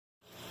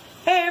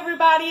Hey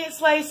everybody, it's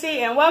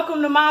Lacey and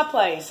welcome to my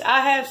place. I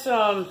have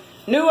some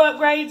new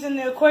upgrades in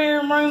the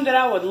aquarium room that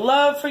I would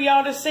love for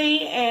y'all to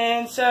see,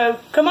 and so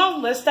come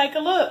on, let's take a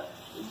look.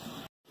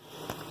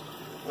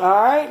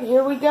 Alright,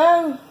 here we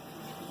go.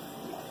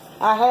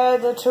 I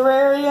had the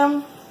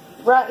terrarium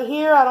right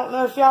here. I don't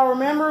know if y'all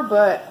remember,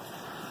 but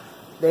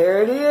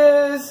there it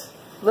is.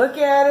 Look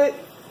at it.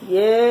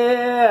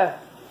 Yeah.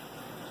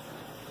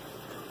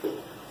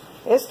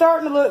 It's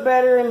starting to look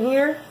better in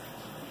here.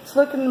 It's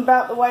looking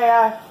about the way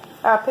I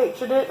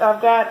pictured it. I've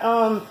got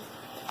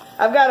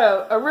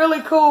a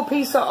really cool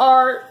piece of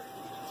art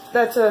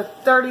that's a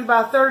 30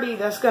 by 30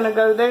 that's gonna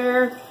go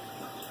there.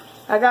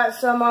 I got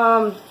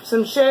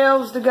some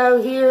shelves to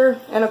go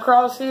here and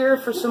across here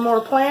for some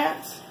more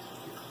plants.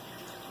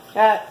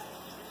 Got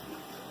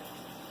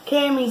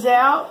Cammy's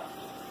out.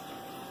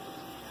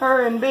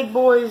 Her and Big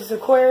Boy's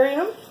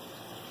aquarium.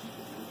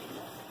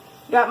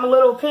 Got my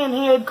little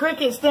pinhead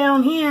crickets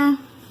down here.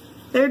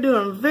 They're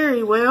doing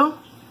very well.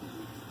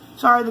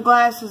 Sorry the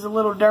glass is a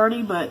little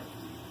dirty, but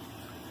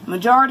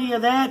majority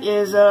of that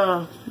is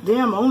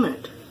them on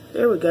it.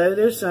 There we go.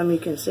 There's some you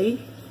can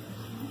see.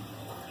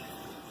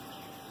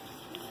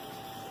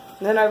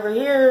 Then over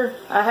here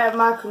I have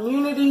my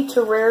community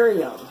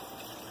terrarium.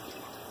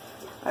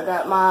 I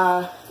got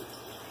my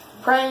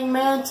praying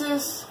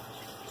mantis,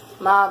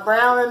 my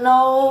brown and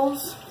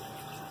nulls.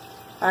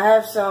 I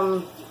have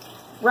some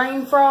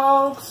rain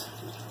frogs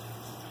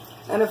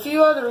and a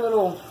few other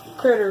little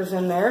critters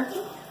in there.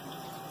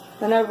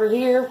 And over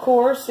here, of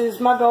course,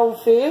 is my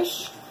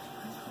goldfish.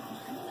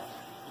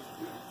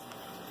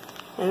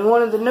 And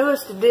one of the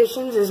newest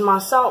additions is my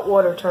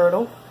saltwater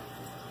turtle.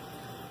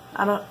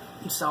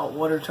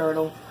 Saltwater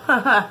turtle.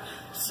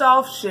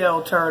 Soft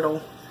shell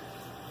turtle.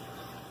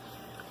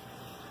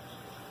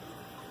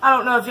 I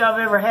don't know if y'all have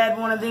ever had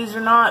one of these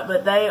or not,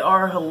 but they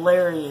are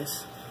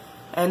hilarious.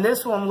 And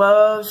this one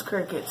loves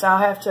crickets. I'll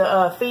have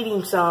to feed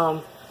him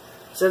some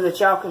so that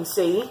y'all can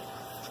see.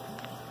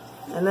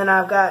 And then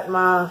I've got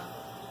my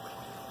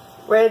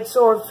red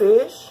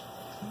swordfish.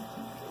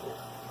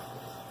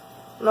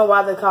 I don't know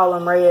why they call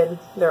them red.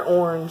 They're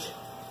orange.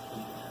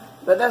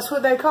 But that's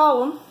what they call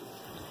them.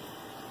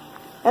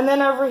 And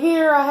then over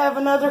here I have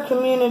another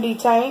community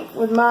tank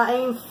with my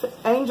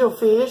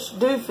angelfish,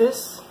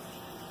 doofus.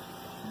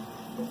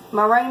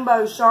 My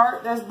rainbow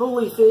shark, that's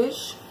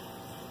bullyfish.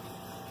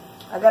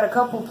 I got a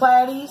couple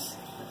platies.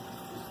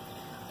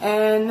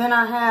 And then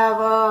I have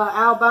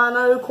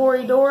albino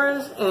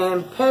corridoras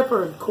and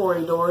peppered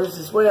corridoras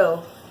as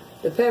well.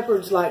 The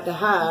peppereds like to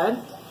hide.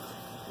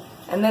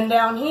 And then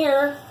down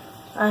here,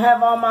 I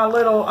have all my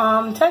little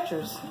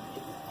tetras.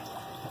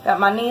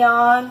 Got my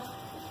neon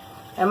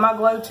and my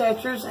glow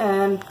tetras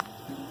and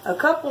a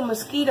couple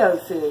mosquito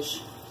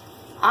fish.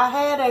 I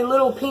had a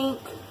little pink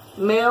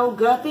male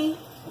guppy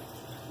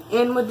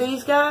in with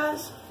these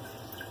guys.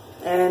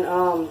 And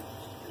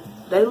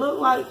they look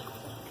like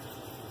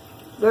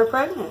they're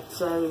pregnant.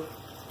 So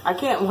I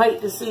can't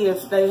wait to see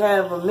if they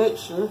have a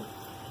mixture,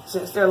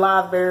 since they're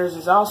live bearers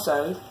as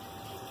also.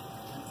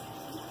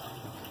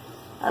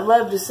 I'd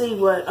love to see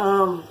what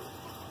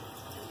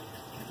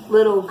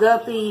little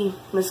guppy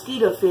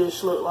mosquito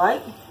fish look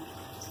like.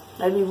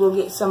 Maybe we'll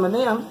get some of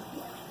them.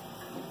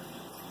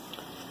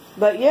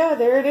 But yeah,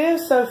 there it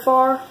is so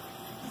far.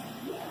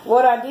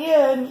 What I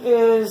did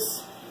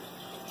is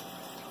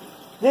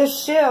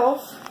this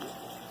shelf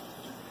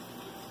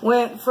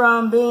went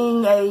from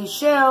being a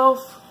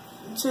shelf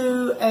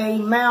to a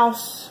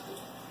mouse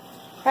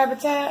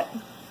habitat.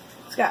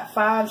 It's got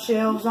 5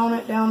 shelves on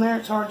it down there.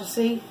 It's hard to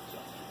see.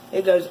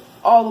 It goes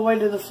all the way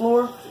to the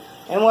floor.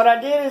 And what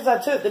I did is I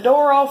took the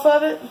door off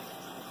of it,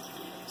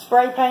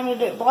 spray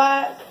painted it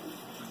black,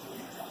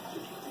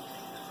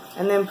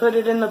 and then put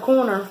it in the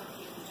corner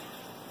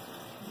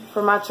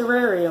for my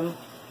terrarium.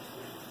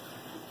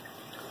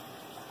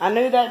 I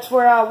knew that's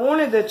where I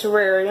wanted the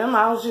terrarium.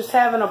 I was just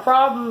having a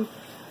problem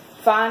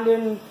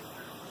finding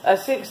a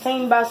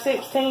 16 by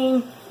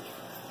 16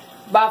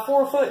 by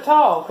 4 foot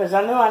tall, because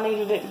I knew I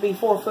needed it to be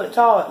 4 foot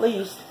tall at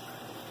least.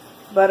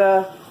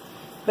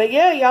 But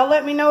yeah, y'all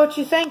let me know what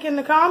you think in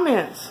the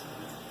comments.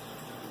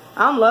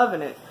 I'm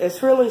loving it.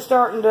 It's really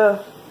starting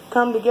to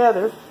come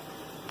together.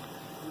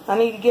 I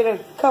need to get a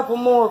couple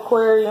more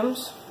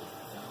aquariums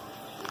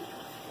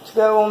to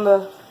go on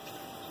the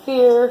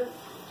here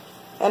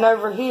and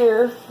over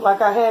here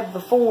like I had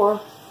before.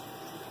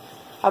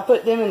 I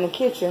put them in the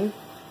kitchen.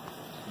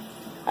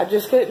 I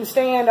just couldn't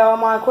stand all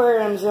my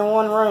aquariums in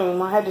one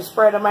room. I had to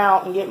spread them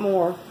out and get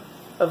more,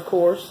 of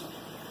course.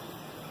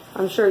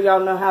 I'm sure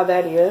y'all know how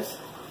that is.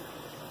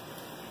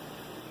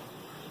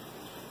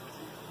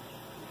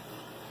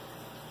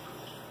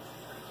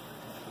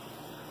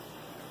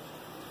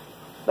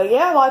 But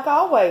yeah, like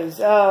always,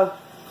 y'all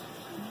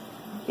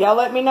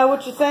let me know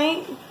what you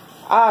think.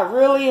 I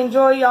really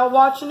enjoy y'all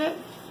watching it.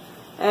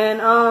 And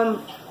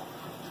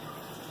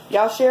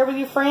y'all share with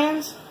your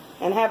friends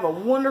and have a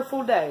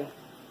wonderful day.